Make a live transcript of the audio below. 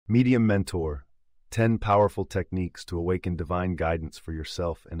Medium Mentor: 10 Powerful Techniques to Awaken Divine Guidance for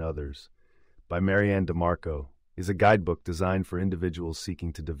Yourself and Others, by Mary Ann DiMarco, is a guidebook designed for individuals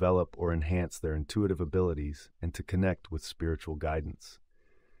seeking to develop or enhance their intuitive abilities and to connect with spiritual guidance.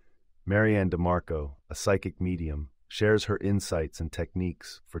 Mary Ann DiMarco, a psychic medium, shares her insights and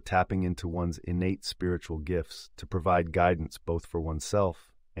techniques for tapping into one's innate spiritual gifts to provide guidance both for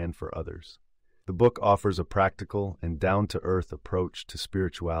oneself and for others. The book offers a practical and down-to-earth approach to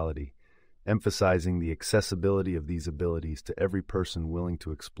spirituality, emphasizing the accessibility of these abilities to every person willing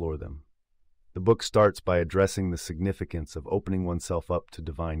to explore them. The book starts by addressing the significance of opening oneself up to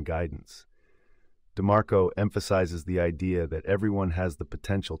divine guidance. DiMarco emphasizes the idea that everyone has the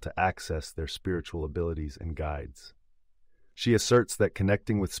potential to access their spiritual abilities and guides. She asserts that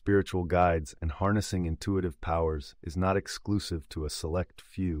connecting with spiritual guides and harnessing intuitive powers is not exclusive to a select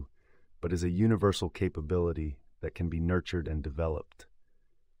few, but is a universal capability that can be nurtured and developed.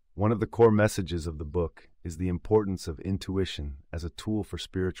 One of the core messages of the book is the importance of intuition as a tool for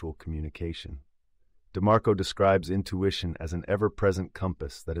spiritual communication. DiMarco describes intuition as an ever-present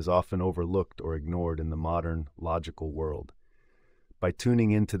compass that is often overlooked or ignored in the modern, logical world. By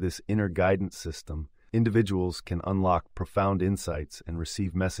tuning into this inner guidance system, individuals can unlock profound insights and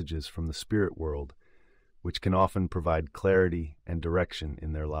receive messages from the spirit world, which can often provide clarity and direction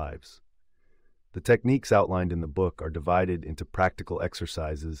in their lives. The techniques outlined in the book are divided into practical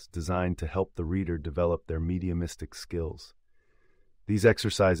exercises designed to help the reader develop their mediumistic skills. These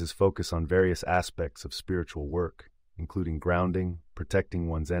exercises focus on various aspects of spiritual work, including grounding, protecting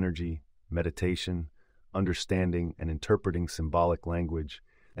one's energy, meditation, understanding and interpreting symbolic language,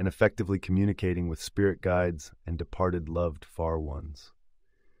 and effectively communicating with spirit guides and departed loved far ones.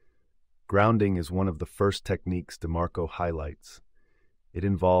 Grounding is one of the first techniques DiMarco highlights. It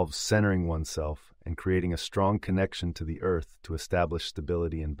involves centering oneself and creating a strong connection to the earth to establish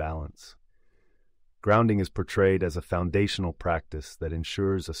stability and balance. Grounding is portrayed as a foundational practice that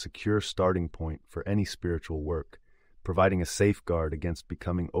ensures a secure starting point for any spiritual work, providing a safeguard against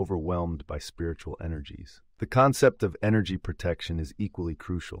becoming overwhelmed by spiritual energies. The concept of energy protection is equally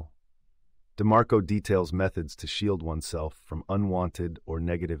crucial. DiMarco details methods to shield oneself from unwanted or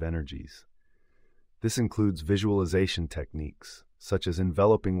negative energies. This includes visualization techniques, such as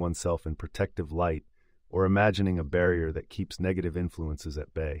enveloping oneself in protective light or imagining a barrier that keeps negative influences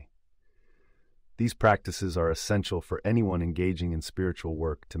at bay. These practices are essential for anyone engaging in spiritual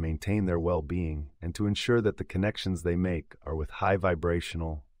work to maintain their well-being and to ensure that the connections they make are with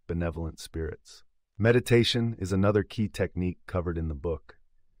high-vibrational, benevolent spirits. Meditation is another key technique covered in the book.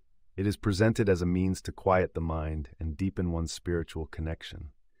 It is presented as a means to quiet the mind and deepen one's spiritual connection.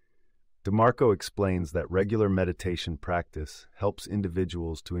 DiMarco explains that regular meditation practice helps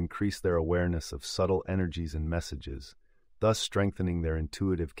individuals to increase their awareness of subtle energies and messages, thus strengthening their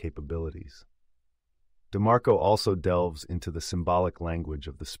intuitive capabilities. DiMarco also delves into the symbolic language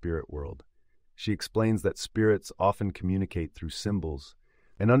of the spirit world. She explains that spirits often communicate through symbols,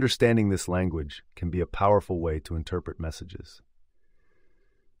 and understanding this language can be a powerful way to interpret messages.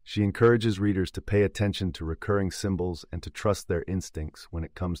 She encourages readers to pay attention to recurring symbols and to trust their instincts when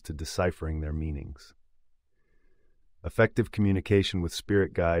it comes to deciphering their meanings. Effective communication with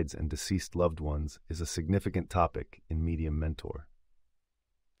spirit guides and deceased loved ones is a significant topic in Medium Mentor.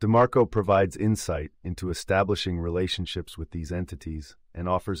 DiMarco provides insight into establishing relationships with these entities and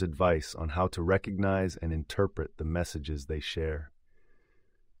offers advice on how to recognize and interpret the messages they share.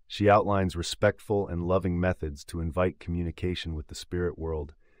 She outlines respectful and loving methods to invite communication with the spirit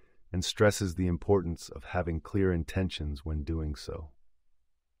world and stresses the importance of having clear intentions when doing so.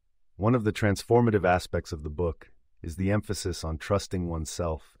 One of the transformative aspects of the book is the emphasis on trusting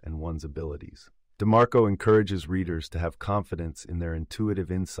oneself and one's abilities. DiMarco encourages readers to have confidence in their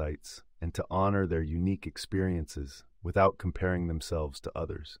intuitive insights and to honor their unique experiences without comparing themselves to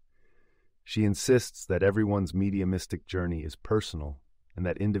others. She insists that everyone's mediumistic journey is personal and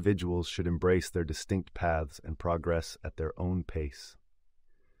that individuals should embrace their distinct paths and progress at their own pace.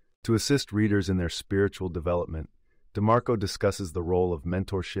 To assist readers in their spiritual development, DiMarco discusses the role of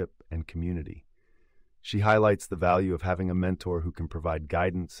mentorship and community. She highlights the value of having a mentor who can provide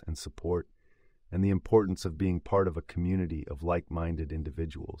guidance and support, and the importance of being part of a community of like-minded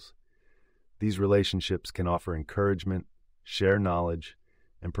individuals. These relationships can offer encouragement, share knowledge,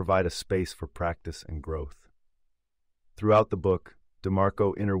 and provide a space for practice and growth. Throughout the book,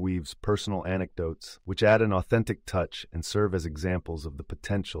 DiMarco interweaves personal anecdotes which add an authentic touch and serve as examples of the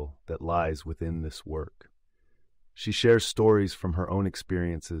potential that lies within this work. She shares stories from her own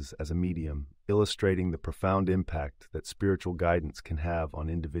experiences as a medium, illustrating the profound impact that spiritual guidance can have on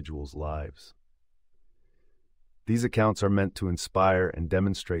individuals' lives. These accounts are meant to inspire and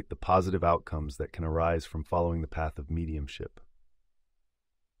demonstrate the positive outcomes that can arise from following the path of mediumship.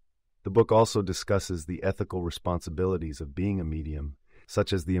 The book also discusses the ethical responsibilities of being a medium,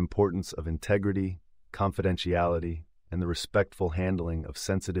 such as the importance of integrity, confidentiality, and the respectful handling of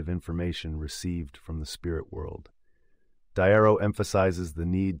sensitive information received from the spirit world. Diarro emphasizes the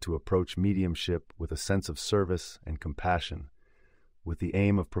need to approach mediumship with a sense of service and compassion, with the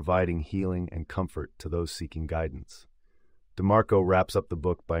aim of providing healing and comfort to those seeking guidance. DiMarco wraps up the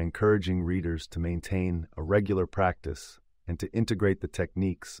book by encouraging readers to maintain a regular practice and to integrate the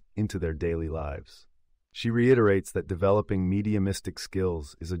techniques into their daily lives. She reiterates that developing mediumistic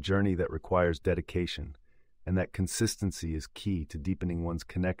skills is a journey that requires dedication, and that consistency is key to deepening one's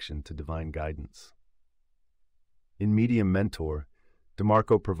connection to divine guidance. In Medium Mentor,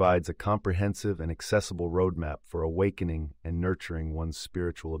 DiMarco provides a comprehensive and accessible roadmap for awakening and nurturing one's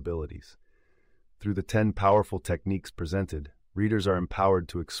spiritual abilities. Through the 10 powerful techniques presented, readers are empowered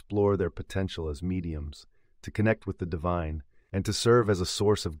to explore their potential as mediums, to connect with the divine, and to serve as a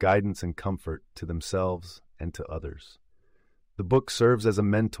source of guidance and comfort to themselves and to others. The book serves as a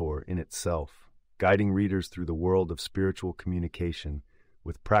mentor in itself, guiding readers through the world of spiritual communication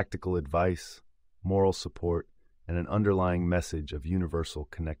with practical advice, moral support, and an underlying message of universal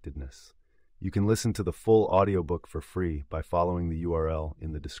connectedness. You can listen to the full audiobook for free by following the URL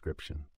in the description.